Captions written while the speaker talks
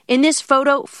In this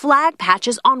photo, flag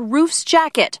patches on Roof's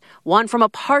jacket, one from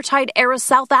apartheid-era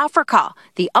South Africa,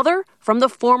 the other from the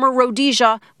former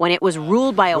Rhodesia when it was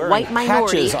ruled by a white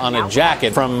minority. Patches on a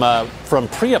jacket from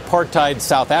pre-apartheid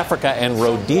South Africa and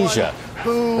Rhodesia.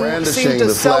 Who seem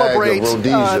to celebrate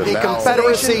the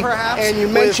Confederacy, and you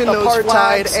mentioned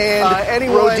apartheid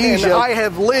and Rhodesia. And I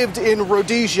have lived in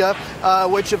Rhodesia,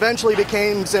 which eventually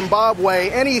became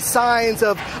Zimbabwe. Any signs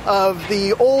of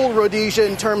the old Rhodesia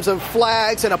in terms of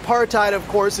flags and apartheid, of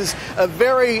course, is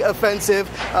very offensive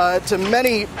to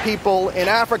many people in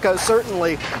Africa,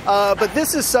 certainly. But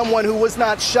this is someone who was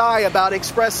not shy about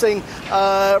expressing,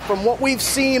 from what we've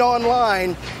seen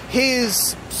online,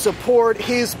 his support,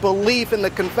 his belief in the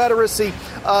Confederacy,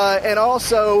 and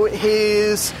also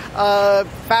his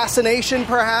fascination,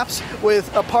 perhaps, with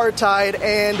apartheid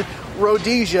and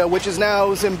Rhodesia, which is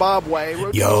now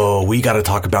Zimbabwe. Yo, we got to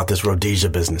talk about this Rhodesia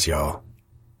business, y'all.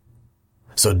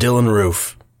 So Dylan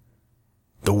Roof,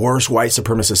 the worst white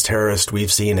supremacist terrorist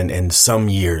we've seen in some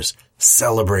years,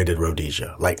 celebrated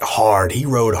Rhodesia. Like hard. He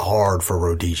rode hard for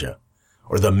Rhodesia,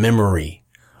 or the memory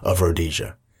of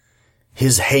Rhodesia.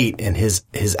 His hate and his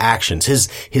actions,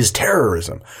 his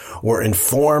terrorism were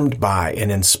informed by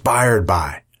and inspired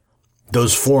by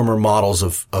those former models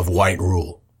of white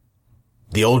rule.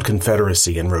 The old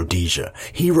Confederacy in Rhodesia.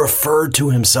 He referred to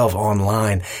himself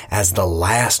online as the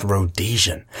last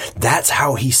Rhodesian. That's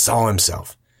how he saw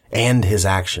himself and his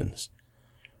actions.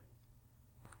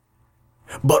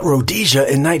 But Rhodesia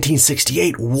in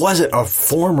 1968 wasn't a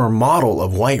former model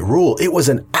of white rule. It was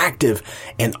an active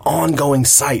and ongoing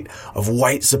site of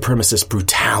white supremacist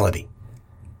brutality.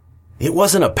 It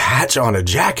wasn't a patch on a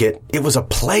jacket. It was a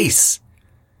place.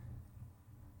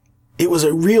 It was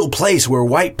a real place where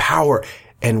white power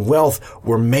and wealth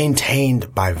were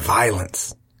maintained by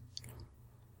violence.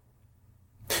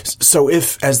 So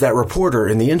if, as that reporter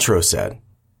in the intro said,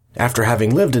 after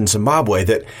having lived in Zimbabwe,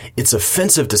 that it's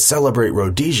offensive to celebrate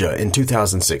Rhodesia in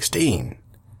 2016,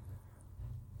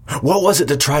 what was it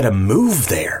to try to move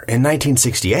there in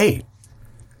 1968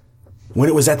 when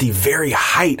it was at the very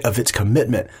height of its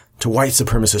commitment to white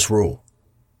supremacist rule?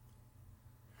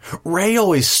 Ray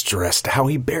always stressed how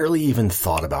he barely even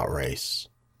thought about race.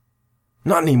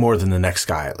 Not any more than the next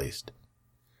guy, at least.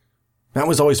 That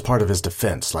was always part of his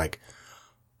defense, like,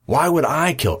 why would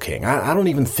I kill King? I don't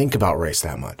even think about race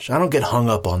that much. I don't get hung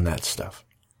up on that stuff.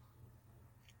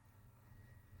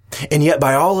 And yet,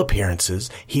 by all appearances,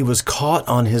 he was caught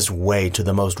on his way to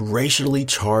the most racially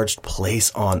charged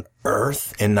place on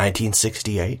earth in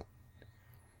 1968.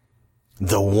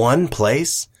 The one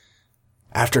place,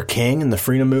 after King and the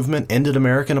freedom movement ended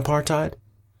American apartheid,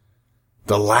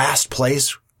 the last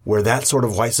place where that sort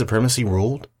of white supremacy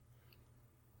ruled.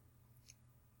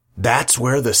 That's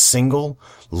where the single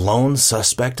lone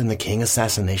suspect in the King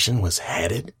assassination was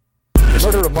headed? The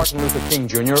murder of Martin Luther King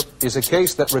Jr. is a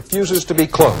case that refuses to be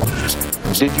closed.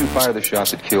 Did you fire the shot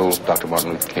that killed Dr.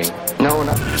 Martin Luther King? No,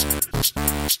 not.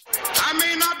 I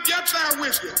may not get there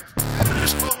with you,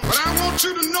 but I want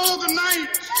you to know tonight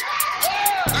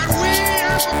that we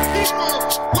as a people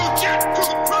will get to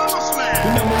the promised land.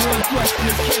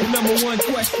 The number one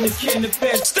question is can the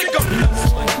feds stick up? The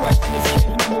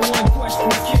number one question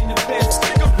is can the feds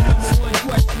stick up?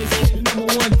 The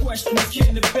number one question is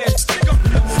can the feds stick up? The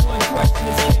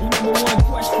number one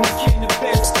question is can the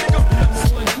feds stick up?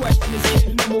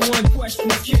 The number one question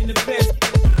is can the feds.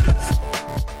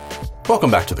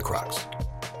 Welcome back to the Crocs.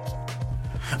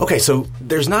 Okay, so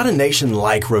there's not a nation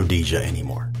like Rhodesia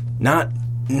anymore. Not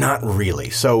really.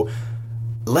 So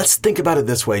let's think about it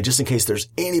this way, just in case there's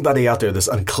anybody out there that's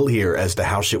unclear as to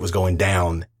how shit was going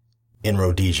down in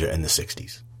Rhodesia in the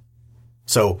 60s.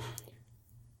 So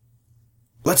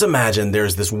let's imagine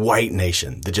there's this white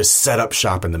nation that just set up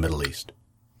shop in the Middle East.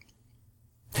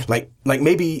 Like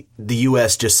maybe the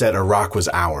U.S. just said Iraq was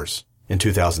ours in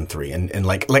 2003 and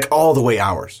like all the way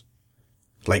ours.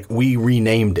 Like we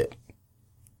renamed it.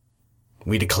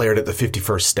 We declared it the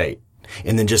 51st state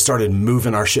and then just started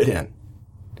moving our shit in.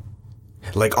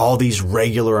 Like all these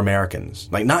regular Americans,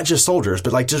 like not just soldiers,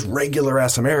 but like just regular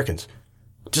ass Americans,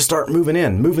 just start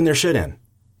moving their shit in.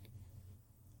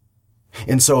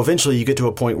 And so eventually you get to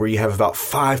a point where you have about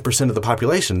 5% of the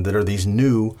population that are these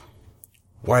new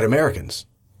white Americans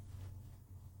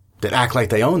that act like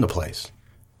they own the place.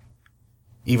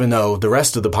 Even though the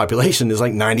rest of the population is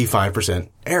like 95%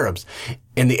 Arabs.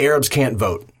 And the Arabs can't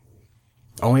vote.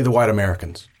 Only the white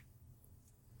Americans.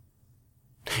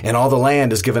 And all the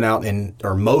land is given out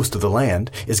or most of the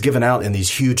land is given out in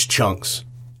these huge chunks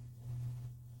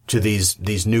to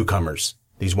these newcomers,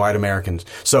 these white Americans.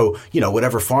 So,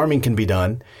 whatever farming can be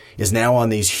done is now on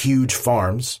these huge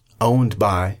farms owned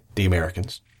by the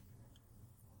Americans.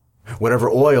 Whatever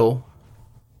oil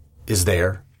is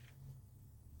there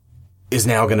is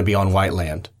now going to be on white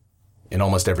land in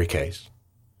almost every case.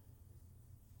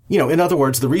 In other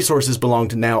words, the resources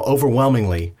belonged now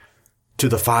overwhelmingly to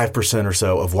the 5% or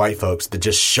so of white folks that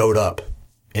just showed up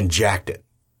and jacked it.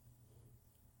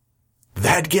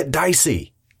 That'd get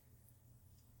dicey.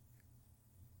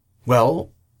 Well,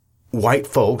 white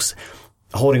folks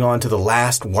holding on to the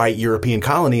last white European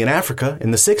colony in Africa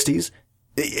in the 60s,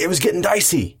 it was getting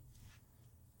dicey.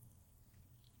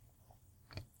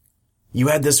 You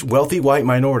had this wealthy white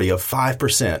minority of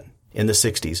 5% in the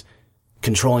 60s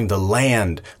controlling the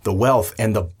land, the wealth,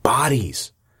 and the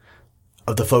bodies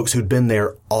of the folks who'd been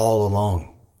there all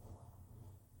along.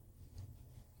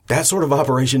 That sort of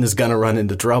operation is going to run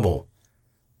into trouble.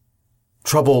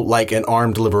 Trouble like an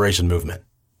armed liberation movement.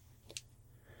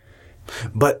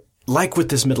 But like with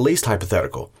this Middle East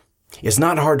hypothetical, it's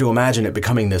not hard to imagine it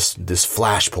becoming this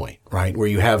flashpoint, right? Where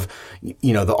you have,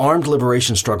 the armed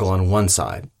liberation struggle on one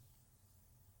side,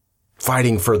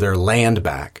 fighting for their land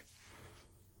back,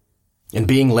 and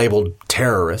being labeled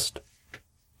terrorist,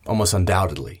 almost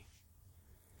undoubtedly.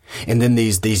 And then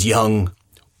these young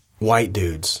white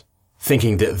dudes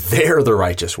thinking that they're the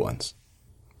righteous ones.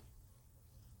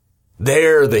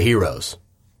 They're the heroes.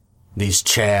 These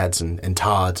Chads and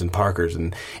Todds and Parkers,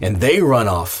 and they run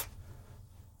off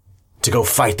to go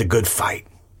fight the good fight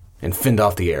and fend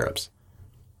off the Arabs.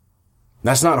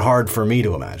 That's not hard for me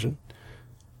to imagine.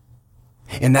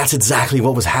 And that's exactly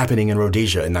what was happening in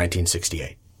Rhodesia in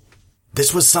 1968.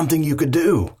 This was something you could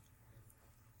do.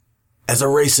 As a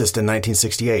racist in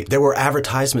 1968, there were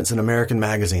advertisements in American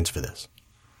magazines for this.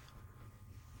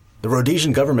 The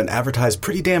Rhodesian government advertised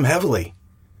pretty damn heavily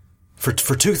for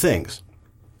two things.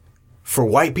 For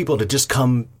white people to just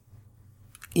come,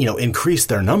 increase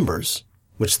their numbers,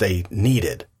 which they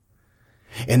needed.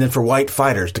 And then for white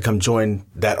fighters to come join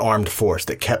that armed force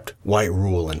that kept white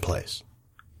rule in place.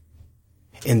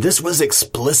 And this was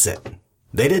explicit.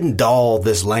 They didn't doll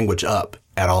this language up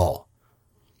at all.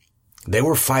 They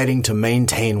were fighting to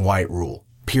maintain white rule,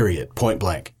 period, point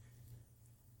blank.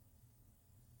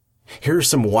 Here are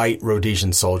some white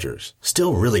Rhodesian soldiers,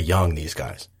 still really young, these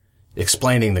guys,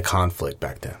 explaining the conflict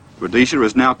back then. Rhodesia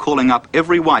is now calling up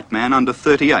every white man under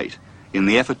 38 in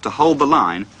the effort to hold the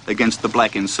line against the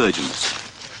black insurgents.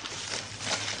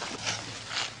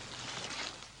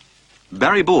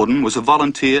 Barry Borden was a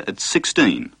volunteer at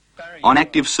 16, on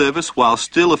active service while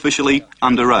still officially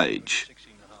underage.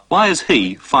 Why is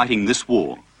he fighting this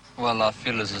war? Well, I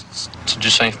feel it's to do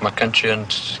something for my country and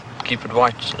keep it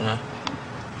white,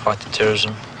 fight the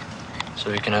terrorism,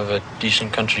 so we can have a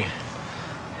decent country.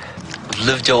 I've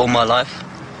lived here all my life.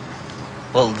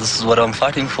 Well, this is what I'm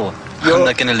fighting for. I'm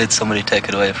not going to let somebody take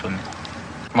it away from me.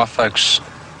 My folks,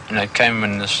 came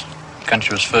when this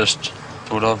country was first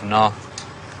thought of. Now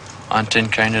I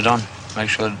intend carrying it on, make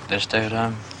sure they stay at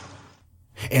home.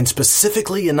 And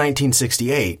specifically in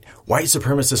 1968, white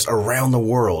supremacists around the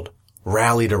world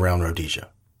rallied around Rhodesia.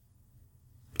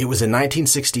 It was in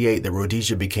 1968 that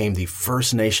Rhodesia became the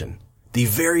first nation, the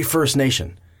very first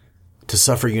nation, to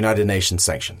suffer United Nations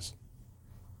sanctions.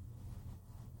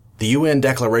 The UN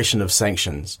Declaration of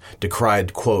Sanctions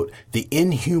decried, quote, the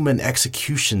inhuman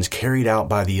executions carried out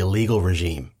by the illegal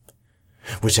regime,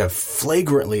 which have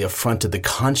flagrantly affronted the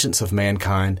conscience of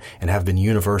mankind and have been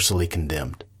universally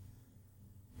condemned.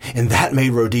 And that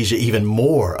made Rhodesia even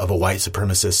more of a white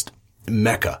supremacist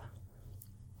mecca,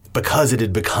 because it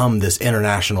had become this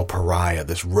international pariah,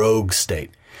 this rogue state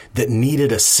that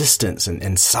needed assistance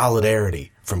and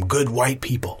solidarity from good white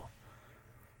people.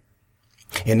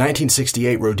 In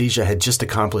 1968, Rhodesia had just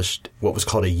accomplished what was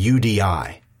called a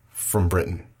UDI from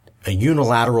Britain, a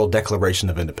unilateral declaration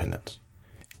of independence.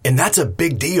 And that's a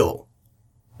big deal,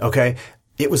 okay?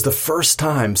 It was the first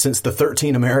time since the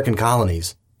 13 American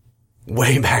colonies,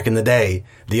 way back in the day,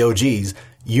 the OGs,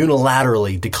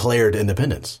 unilaterally declared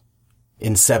independence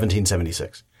in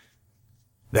 1776.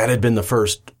 That had been the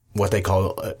first, what they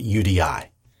call UDI.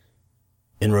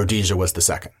 And Rhodesia was the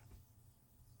second.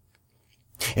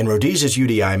 And Rhodesia's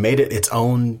UDI made it its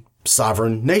own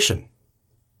sovereign nation,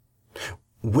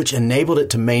 which enabled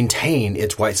it to maintain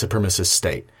its white supremacist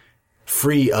state,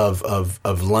 free of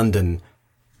London,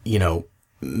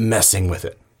 messing with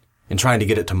it and trying to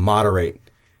get it to moderate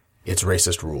its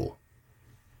racist rule.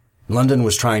 London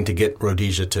was trying to get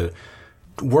Rhodesia to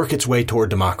work its way toward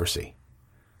democracy.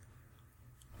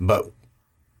 But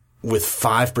with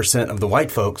 5% of the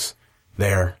white folks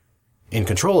there in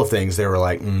control of things, they were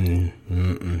like,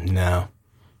 no,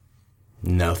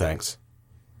 thanks.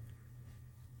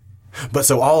 But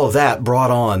so all of that brought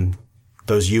on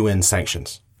those UN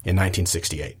sanctions in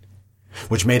 1968,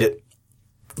 which made it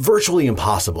virtually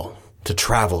impossible to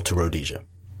travel to Rhodesia.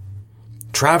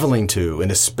 Traveling to,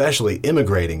 and especially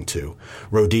immigrating to,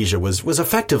 Rhodesia was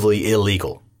effectively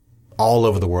illegal all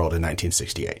over the world in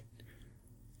 1968.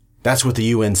 That's what the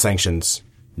UN sanctions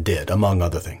did, among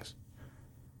other things.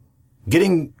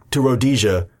 Getting to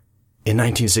Rhodesia in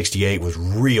 1968 was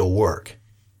real work.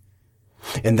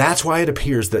 And that's why it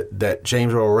appears that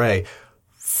James Earl Ray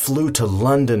flew to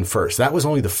London first. That was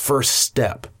only the first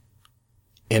step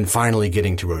in finally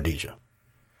getting to Rhodesia.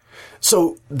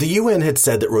 So the UN had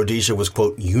said that Rhodesia was,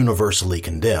 quote, universally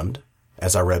condemned,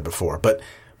 as I read before, but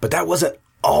that wasn't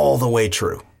all the way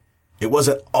true. It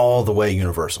wasn't all the way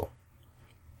universal.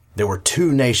 There were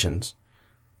two nations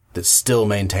that still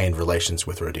maintained relations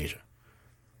with Rhodesia.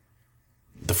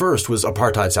 The first was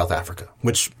apartheid South Africa,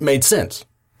 which made sense.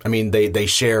 I mean, they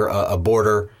share a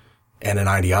border and an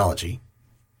ideology.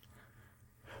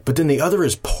 But then the other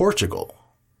is Portugal,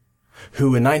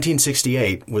 who in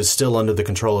 1968 was still under the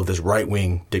control of this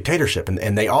right-wing dictatorship.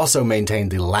 And they also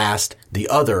maintained the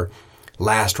other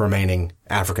last remaining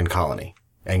African colony,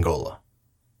 Angola.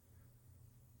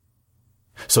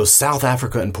 So South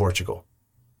Africa and Portugal,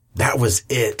 that was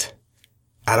it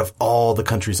out of all the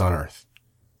countries on earth.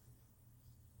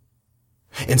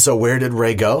 And so where did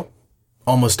Ray go?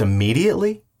 Almost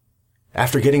immediately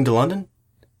after getting to London?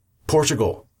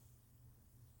 Portugal.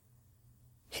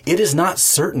 It is not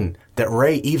certain that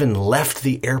Ray even left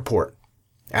the airport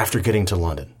after getting to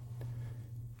London.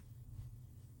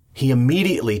 He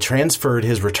immediately transferred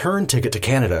his return ticket to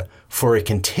Canada for a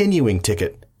continuing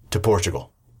ticket to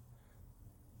Portugal.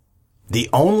 The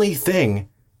only thing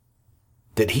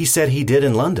that he said he did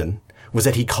in London was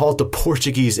that he called the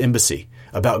Portuguese embassy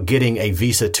about getting a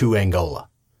visa to Angola.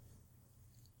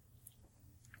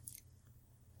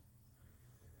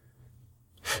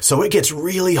 So it gets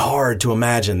really hard to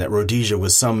imagine that Rhodesia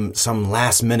was some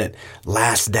last-minute,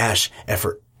 last-dash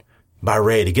effort by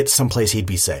Ray to get someplace he'd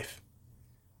be safe.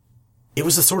 It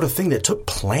was the sort of thing that took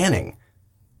planning.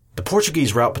 The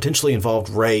Portuguese route potentially involved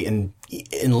Ray in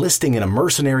enlisting in a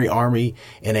mercenary army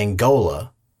in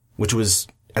Angola, which was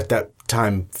at that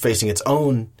time facing its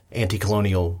own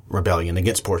anti-colonial rebellion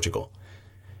against Portugal,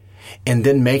 and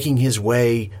then making his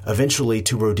way eventually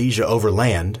to Rhodesia over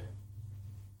land,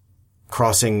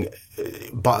 crossing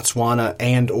Botswana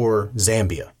and or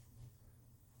Zambia.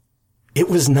 It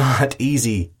was not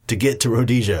easy to get to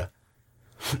Rhodesia.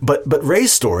 But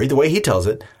Ray's story, the way he tells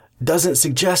it, doesn't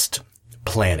suggest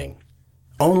planning.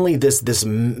 Only this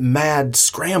mad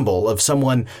scramble of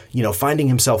someone, finding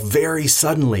himself very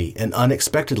suddenly and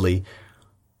unexpectedly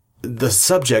the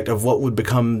subject of what would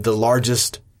become the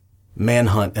largest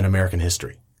manhunt in American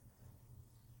history.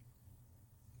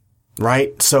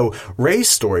 Right? So Ray's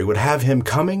story would have him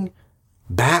coming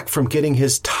back from getting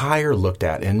his tire looked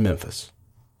at in Memphis,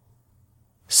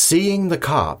 seeing the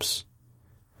cops,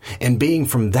 and being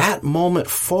from that moment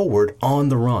forward on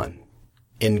the run,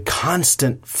 in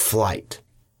constant flight.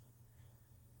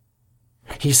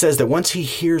 He says that once he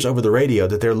hears over the radio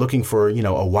that they're looking for,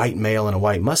 a white male in a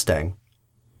white Mustang,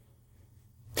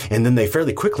 and then they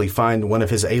fairly quickly find one of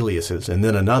his aliases and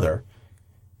then another,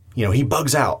 he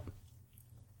bugs out.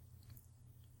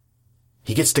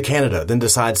 He gets to Canada, then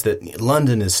decides that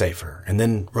London is safer, and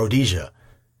then Rhodesia.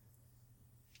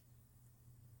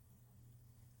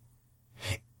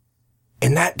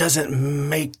 And that doesn't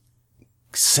make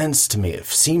sense to me. It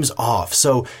seems off.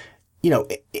 So,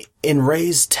 in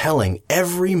Ray's telling,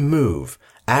 every move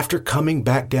after coming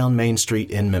back down Main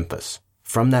Street in Memphis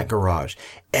from that garage,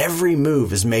 every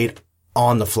move is made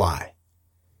on the fly.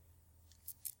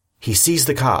 He sees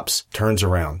the cops, turns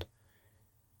around.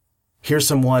 Here's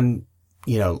someone,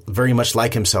 very much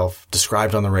like himself,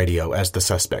 described on the radio as the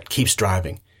suspect, keeps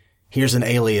driving. Here's an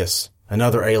alias,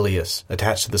 another alias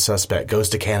attached to the suspect, goes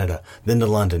to Canada, then to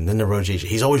London, then to Rhodesia.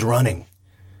 He's always running.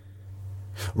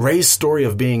 Ray's story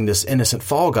of being this innocent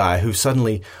fall guy who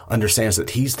suddenly understands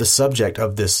that he's the subject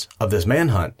of this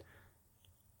manhunt,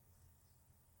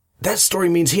 that story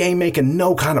means he ain't making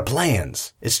no kind of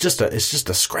plans. It's just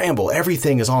a scramble.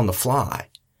 Everything is on the fly.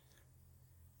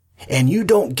 And you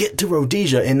don't get to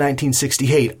Rhodesia in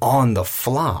 1968 on the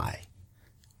fly.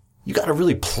 You got to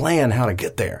really plan how to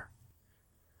get there.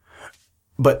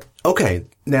 But, okay,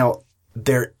 now,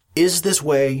 there is this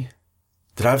way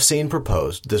that I've seen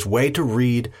proposed, this way to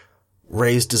read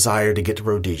Ray's desire to get to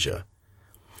Rhodesia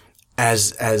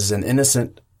as an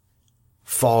innocent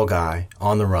fall guy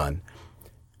on the run,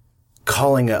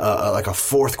 calling a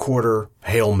fourth quarter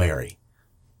Hail Mary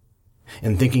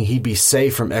and thinking he'd be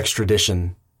safe from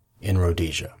extradition in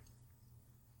Rhodesia,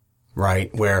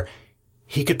 right? Where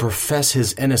he could profess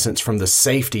his innocence from the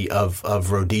safety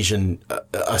of Rhodesian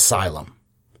asylum,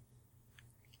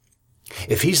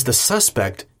 If he's the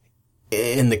suspect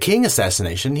in the King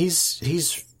assassination,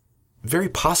 he's very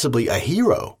possibly a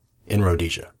hero in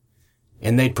Rhodesia,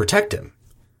 and they'd protect him.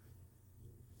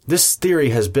 This theory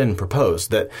has been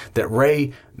proposed that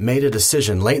Ray made a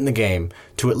decision late in the game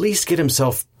to at least get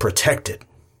himself protected,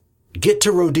 get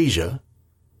to Rhodesia,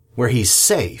 where he's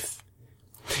safe,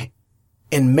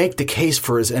 and make the case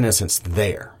for his innocence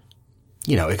there.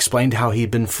 Explained how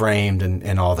he'd been framed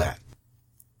and all that.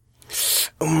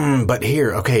 But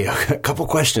here, okay, a couple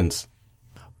questions.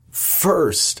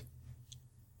 First,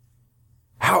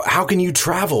 how can you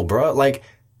travel, bro? Like,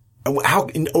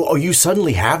 you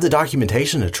suddenly have the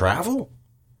documentation to travel?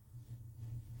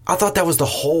 I thought that was the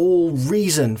whole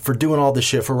reason for doing all this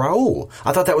shit for Raul.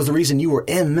 I thought that was the reason you were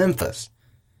in Memphis.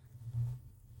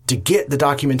 To get the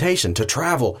documentation, to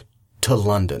travel to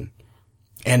London,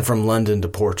 and from London to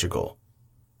Portugal,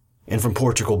 and from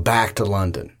Portugal back to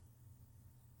London,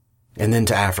 and then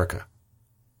to Africa.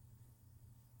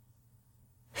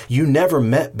 You never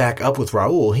met back up with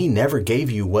Raul. He never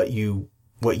gave you what you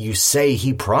say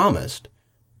he promised,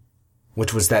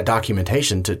 which was that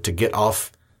documentation to get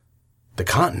off the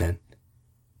continent.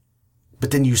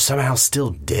 But then you somehow still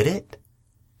did it?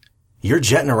 You're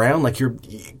jetting around like you're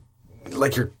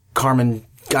Carmen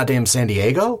goddamn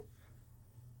Sandiego?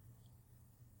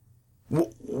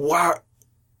 Why?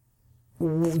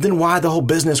 Then why the whole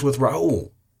business with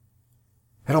Raul?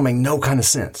 That don't make no kind of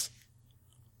sense.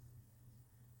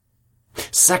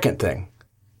 Second thing,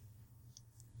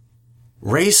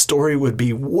 Ray's story would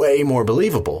be way more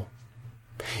believable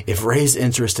if Ray's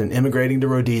interest in immigrating to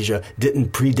Rhodesia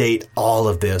didn't predate all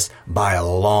of this by a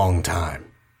long time.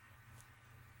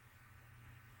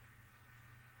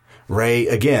 Ray,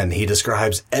 again, he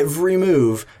describes every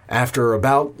move after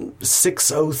about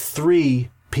 6:03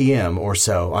 p.m. or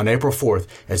so on April 4th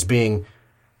as being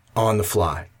on the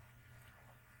fly.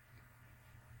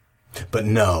 But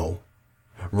no,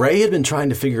 Ray had been trying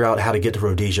to figure out how to get to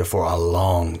Rhodesia for a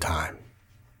long time.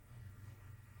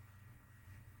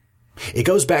 It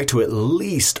goes back to at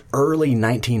least early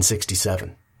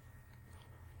 1967.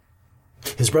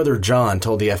 His brother John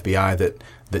told the FBI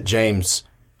that James,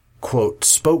 quote,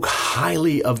 spoke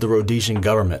highly of the Rhodesian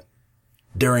government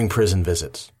during prison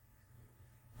visits.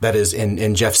 That is,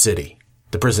 in Jeff City,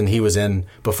 the prison he was in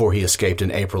before he escaped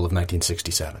in April of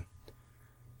 1967.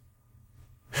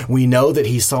 We know that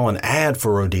he saw an ad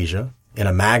for Rhodesia in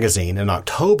a magazine in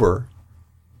October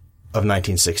of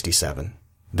 1967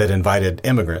 that invited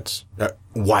immigrants,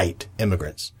 white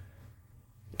immigrants,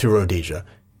 to Rhodesia,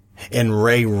 and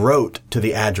Ray wrote to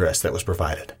the address that was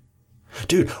provided.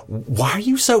 Dude, why are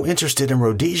you so interested in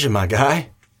Rhodesia, my guy?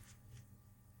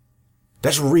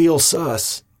 That's real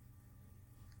sus.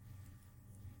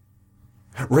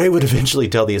 Ray would eventually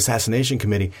tell the assassination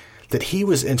committee that he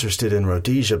was interested in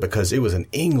Rhodesia because it was an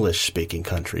English-speaking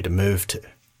country to move to.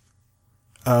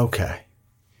 Okay.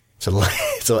 It's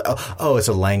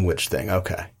a language thing.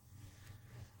 Okay.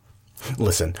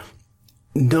 Listen,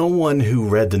 no one who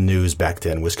read the news back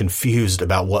then was confused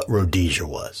about what Rhodesia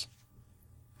was.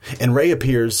 And Ray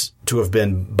appears to have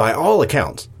been, by all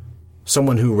accounts,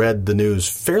 someone who read the news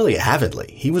fairly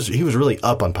avidly. He was really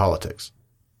up on politics.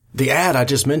 The ad I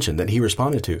just mentioned that he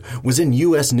responded to was in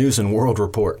U.S. News and World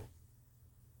Report.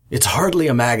 It's hardly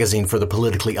a magazine for the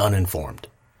politically uninformed.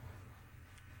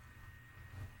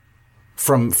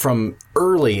 From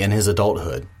early in his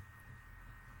adulthood,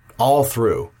 all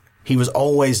through, he was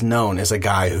always known as a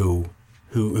guy who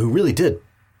really did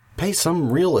pay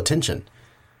some real attention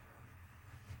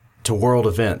to world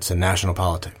events and national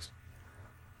politics.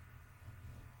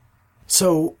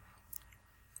 So,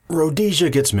 Rhodesia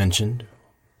gets mentioned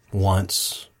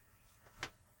once,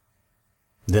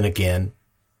 then again,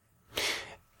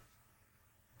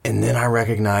 and then I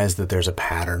recognize that there's a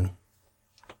pattern.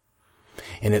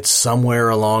 And it's somewhere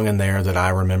along in there that I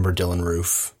remember Dylan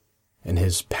Roof and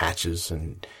his patches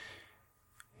and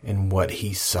what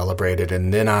he celebrated.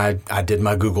 And then I did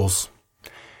my Googles.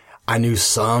 I knew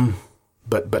some,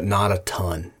 but not a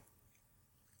ton.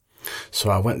 So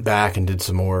I went back and did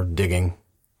some more digging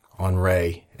on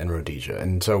Ray and Rhodesia.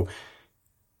 And so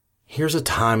here's a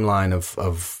timeline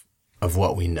of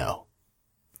what we know.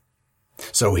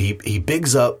 So he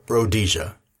bigs up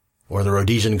Rhodesia, or the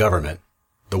Rhodesian government,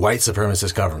 the white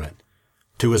supremacist government,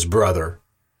 to his brother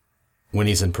when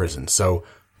he's in prison. So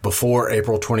before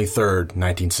April 23rd,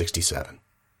 1967.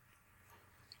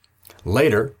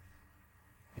 Later,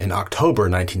 in October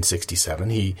 1967,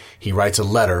 he writes a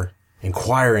letter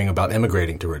inquiring about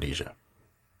immigrating to Rhodesia.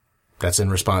 That's in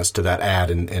response to that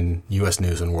ad in U.S.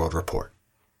 News and World Report.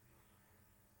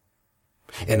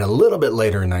 And a little bit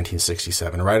later in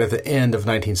 1967, right at the end of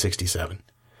 1967,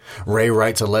 Ray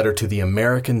writes a letter to the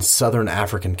American Southern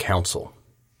African Council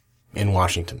in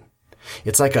Washington.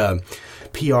 It's like a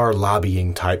PR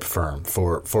lobbying type firm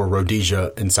for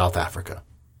Rhodesia in South Africa.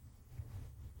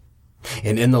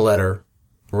 And in the letter,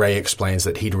 Ray explains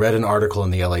that he'd read an article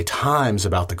in the LA Times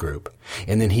about the group,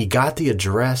 and then he got the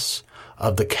address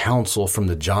of the council from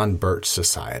the John Birch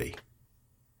Society,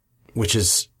 which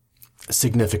is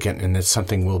significant, and it's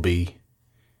something we'll be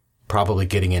probably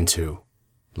getting into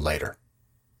later.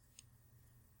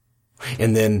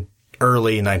 And then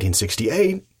early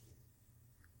 1968,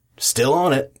 still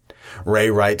on it, Ray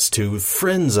writes to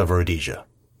Friends of Rhodesia,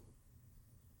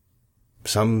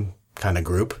 some kind of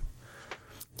group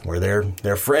where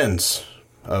they're friends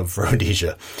of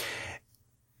Rhodesia.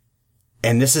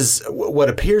 And this is what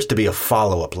appears to be a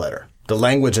follow-up letter. The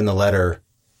language in the letter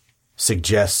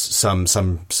suggests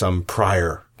some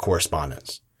prior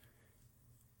correspondence.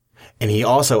 And he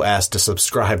also asked to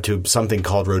subscribe to something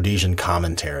called Rhodesian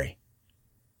Commentary,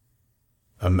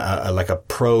 like a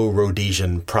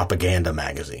pro-Rhodesian propaganda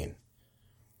magazine.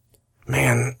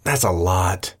 Man, that's a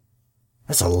lot.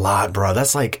 That's a lot, bro.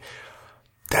 That's like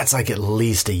at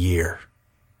least a year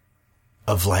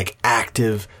of like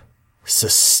active,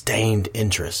 sustained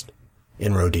interest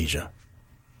in Rhodesia.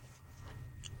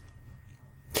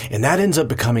 And that ends up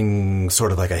becoming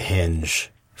sort of like a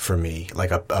hinge for me,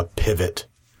 like a pivot.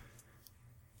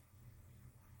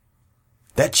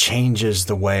 That changes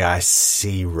the way I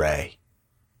see Ray.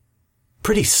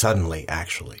 Pretty suddenly,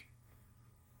 actually.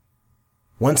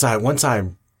 Once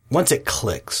it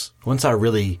clicks, once I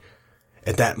really,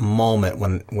 at that moment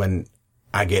when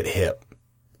I get hip,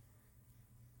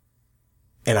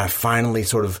 and I finally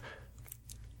sort of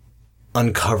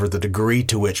uncover the degree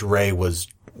to which Ray was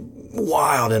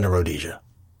wild into Rhodesia.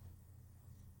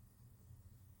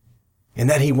 And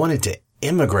that he wanted to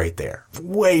immigrate there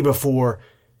way before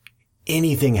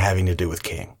anything having to do with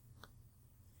King.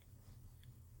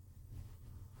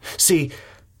 See,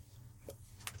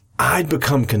 I'd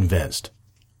become convinced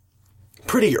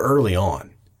pretty early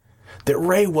on that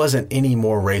Ray wasn't any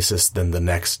more racist than the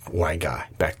next white guy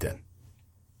back then.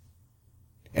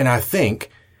 And I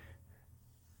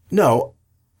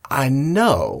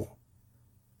know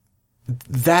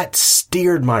that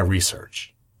steered my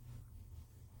research.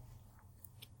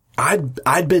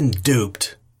 I'd been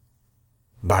duped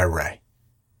by Ray.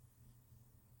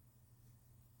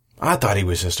 I thought he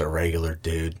was just a regular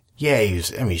dude. Yeah,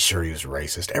 sure he was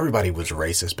racist. Everybody was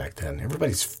racist back then.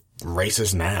 Everybody's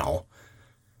racist now.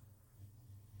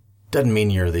 Doesn't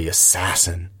mean you're the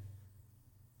assassin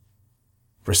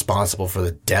responsible for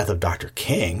the death of Dr.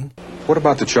 King. What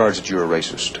about the charge that you're a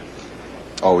racist?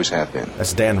 Always have been.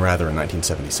 That's Dan Rather in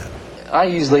 1977. I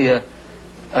usually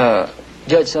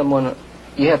judge someone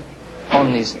you have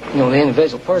on these, the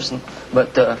individual person,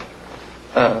 but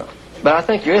I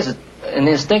think there is an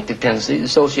instinctive tendency to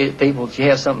associate people that you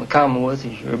have something in common with,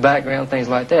 your background, things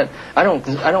like that. I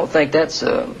don't think that's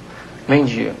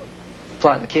means you're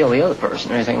plotting to kill the other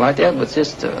person or anything like that, but it's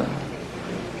just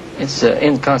it's an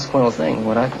inconsequential thing,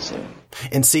 what I consider.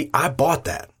 And see, I bought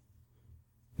that.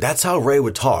 That's how Ray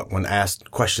would talk when asked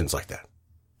questions like that.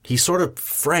 He's sort of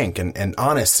frank and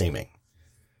honest seeming.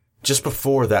 Just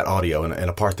before that audio, in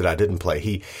a part that I didn't play,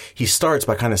 he starts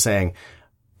by kind of saying,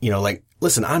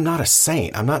 listen, I'm not a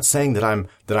saint. I'm not saying that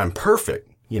I'm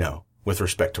perfect, with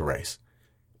respect to race.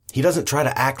 He doesn't try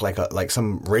to act like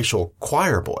some racial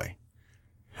choir boy.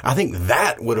 I think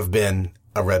that would have been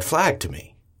a red flag to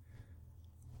me.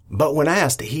 But when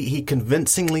asked, he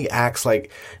convincingly acts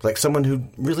like someone who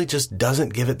really just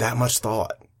doesn't give it that much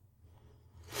thought.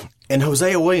 And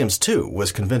Hosea Williams, too,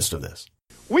 was convinced of this.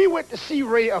 We went to see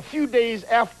Ray a few days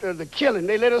after the killing.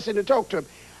 They let us in to talk to him.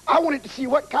 I wanted to see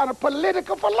what kind of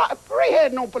political philosophy. Ray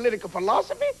had no political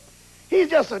philosophy. He's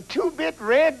just a two-bit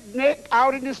redneck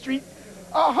out in the street,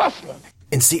 a hustler.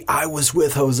 And see, I was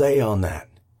with Hosea on that.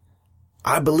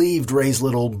 I believed Ray's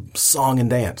little song and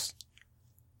dance.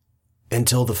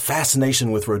 Until the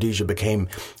fascination with Rhodesia became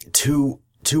too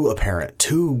apparent,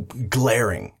 too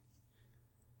glaring.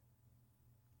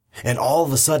 And all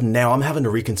of a sudden now I'm having to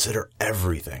reconsider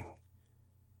everything.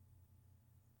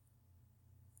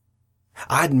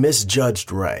 I'd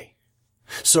misjudged Ray.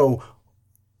 So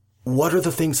what are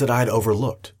the things that I'd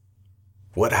overlooked?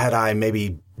 What had I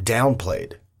maybe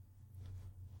downplayed?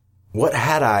 What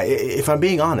had I, if I'm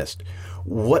being honest,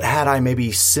 what had I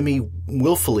maybe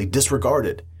semi-willfully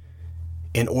disregarded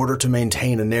in order to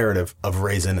maintain a narrative of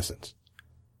Ray's innocence?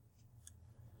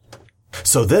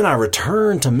 So then I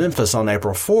returned to Memphis on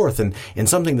April 4th, and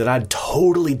something that I'd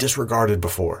totally disregarded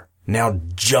before now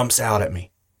jumps out at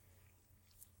me.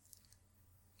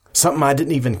 Something I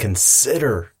didn't even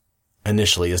consider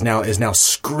initially is now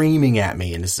screaming at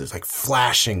me, and it's like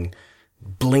flashing,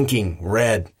 blinking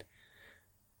red.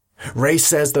 Ray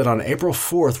says that on April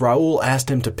 4th, Raul asked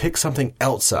him to pick something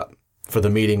else up for the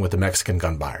meeting with the Mexican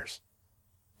gun buyers.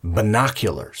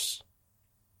 Binoculars.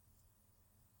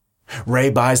 Ray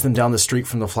buys them down the street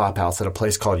from the flop house at a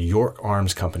place called York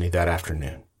Arms Company that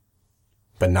afternoon.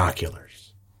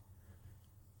 Binoculars.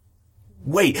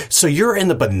 Wait, so you're in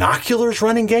the binoculars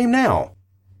running game now?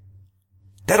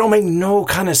 That don't make no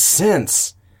kind of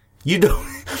sense.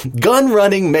 Gun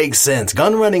running makes sense.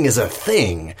 Gun running is a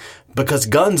thing because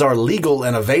guns are legal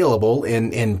and available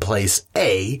in place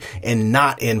A and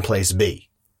not in place B.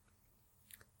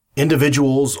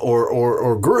 Individuals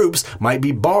or groups might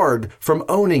be barred from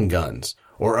owning guns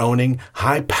or owning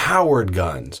high-powered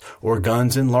guns or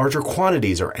guns in larger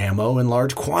quantities or ammo in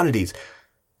large quantities.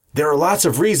 There are lots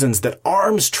of reasons that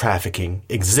arms trafficking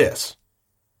exists.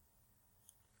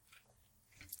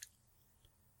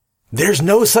 There's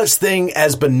no such thing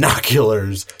as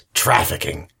binoculars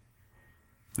trafficking.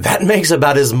 That makes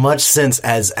about as much sense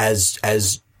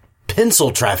as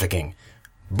pencil trafficking,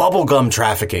 bubblegum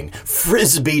trafficking,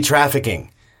 frisbee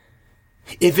trafficking.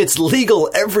 If it's legal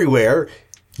everywhere,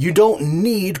 you don't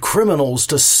need criminals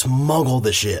to smuggle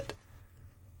the shit.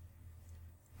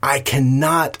 I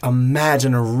cannot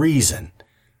imagine a reason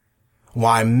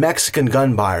why Mexican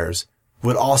gun buyers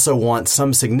would also want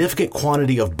some significant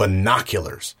quantity of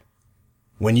binoculars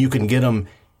when you can get them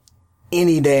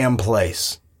any damn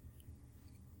place.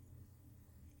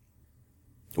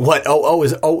 What?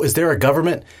 Is there a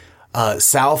government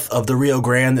south of the Rio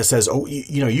Grande that says,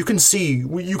 you can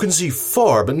see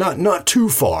far, but not too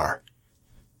far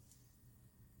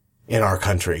in our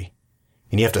country,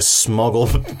 and you have to smuggle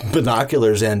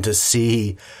binoculars in to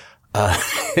see,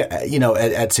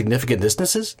 at significant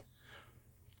distances?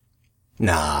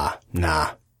 Nah.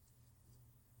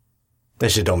 That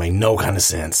shit don't make no kind of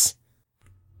sense.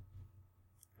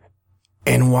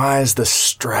 And why is the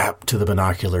strap to the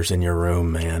binoculars in your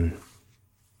room, man?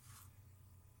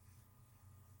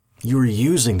 You were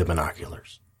using the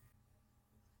binoculars.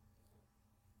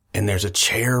 And there's a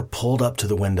chair pulled up to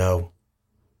the window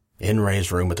in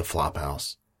Ray's room at the flop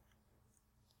house.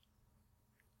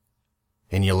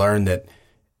 And you learn that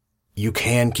you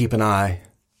can keep an eye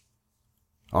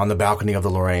on the balcony of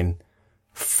the Lorraine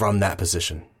from that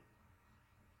position.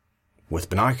 With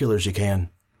binoculars, you can.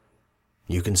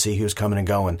 You can see who's coming and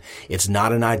going. It's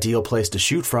not an ideal place to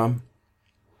shoot from,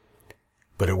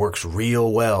 but it works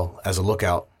real well as a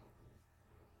lookout.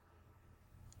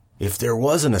 If there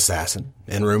was an assassin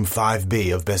in room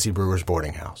 5B of Bessie Brewer's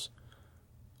boarding house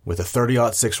with a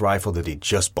 .30-06 rifle that he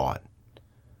just bought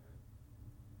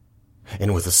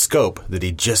and with a scope that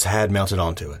he just had mounted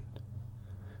onto it,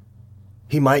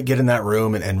 he might get in that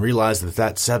room and realize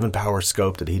that 7-power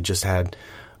scope that he just had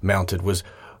mounted was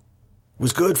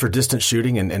good for distance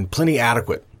shooting and plenty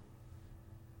adequate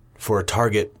for a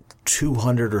target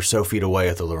 200 or so feet away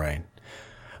at the Lorraine.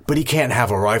 But he can't have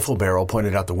a rifle barrel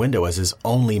pointed out the window as his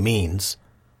only means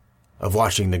of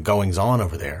watching the goings-on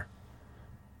over there.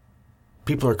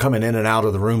 People are coming in and out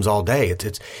of the rooms all day.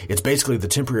 It's basically the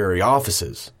temporary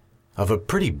offices of a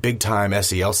pretty big-time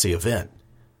SELC event.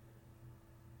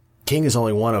 King is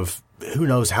only one of who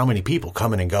knows how many people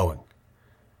coming and going.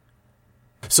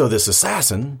 So this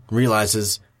assassin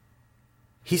realizes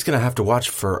he's going to have to watch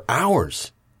for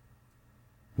hours,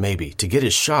 maybe, to get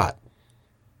his shot.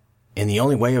 And the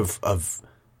only way of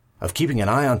keeping an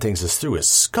eye on things is through his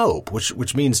scope,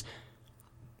 which means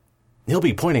he'll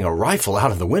be pointing a rifle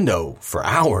out of the window for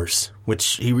hours,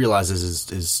 which he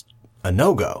realizes is a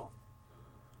no-go.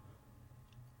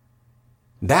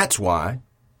 That's why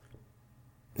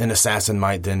an assassin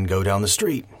might then go down the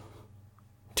street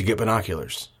to get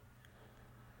binoculars.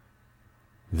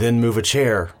 Then move a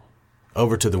chair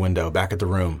over to the window back at the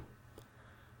room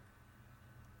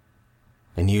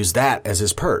and use that as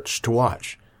his perch to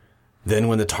watch. Then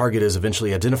when the target is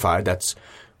eventually identified, that's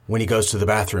when he goes to the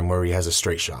bathroom where he has a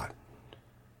straight shot.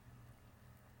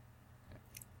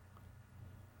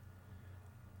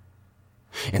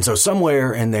 And so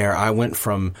somewhere in there, I went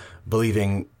from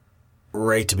believing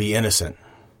Ray to be innocent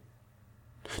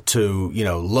to,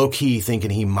 low-key thinking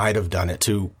he might have done it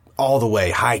to all the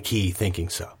way high-key thinking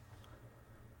so.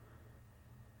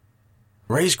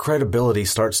 Ray's credibility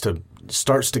starts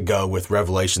to go with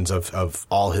revelations of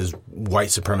all his white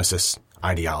supremacist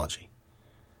ideology.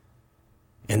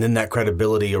 And then that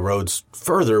credibility erodes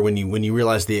further when you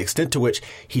realize the extent to which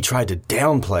he tried to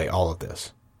downplay all of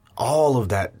this. All of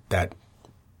that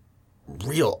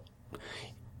real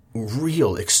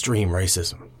extreme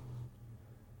racism.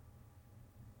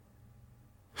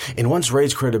 And once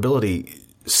Ray's credibility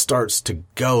starts to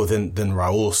go, then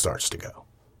Raul starts to go.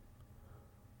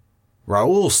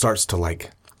 Raul starts to,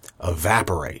 like,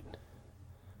 evaporate.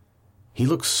 He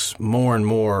looks more and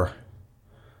more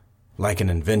like an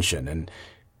invention.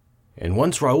 And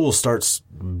once Raul starts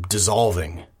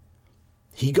dissolving,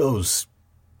 he goes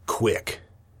quick,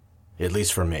 at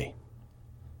least for me.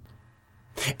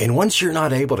 And once you're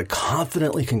not able to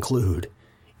confidently conclude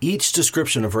each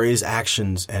description of Ray's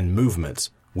actions and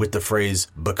movements with the phrase,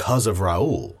 because of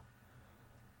Raul,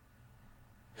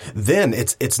 then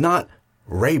it's not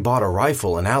Ray bought a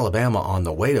rifle in Alabama on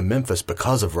the way to Memphis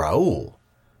because of Raul.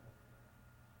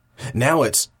 Now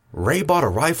it's Ray bought a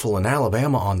rifle in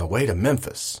Alabama on the way to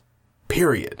Memphis.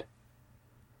 Period.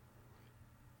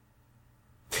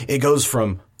 It goes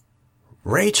from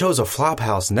Ray chose a flop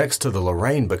house next to the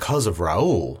Lorraine because of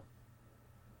Raul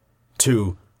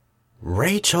to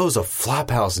Ray chose a flop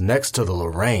house next to the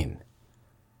Lorraine.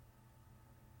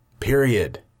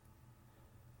 Period.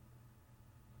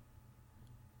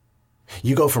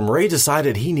 You go from Ray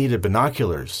decided he needed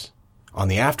binoculars on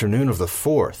the afternoon of the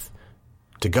 4th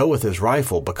to go with his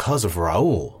rifle because of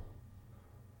Raul,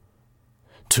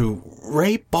 to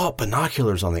Ray bought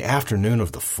binoculars on the afternoon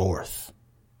of the 4th.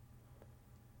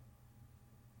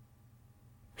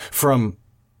 From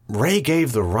Ray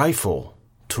gave the rifle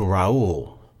to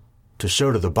Raul to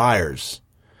show to the buyers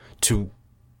to,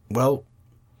 well,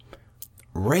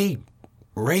 Ray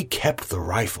kept the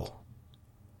rifle.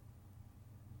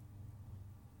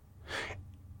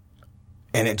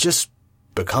 And it just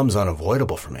becomes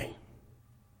unavoidable for me.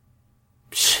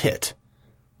 Shit.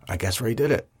 I guess Ray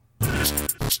did it.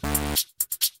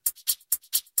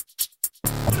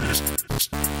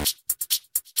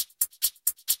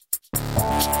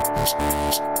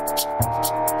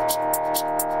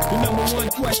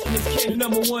 The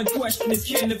number one question is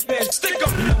can the feds stick up?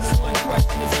 The number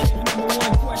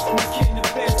one question is can the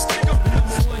feds stick up?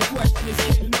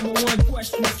 The number one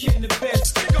question is can the feds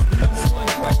stick up? The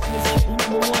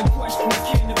number one question is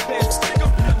can the feds stick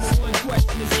up?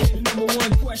 The number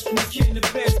one question is can the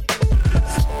feds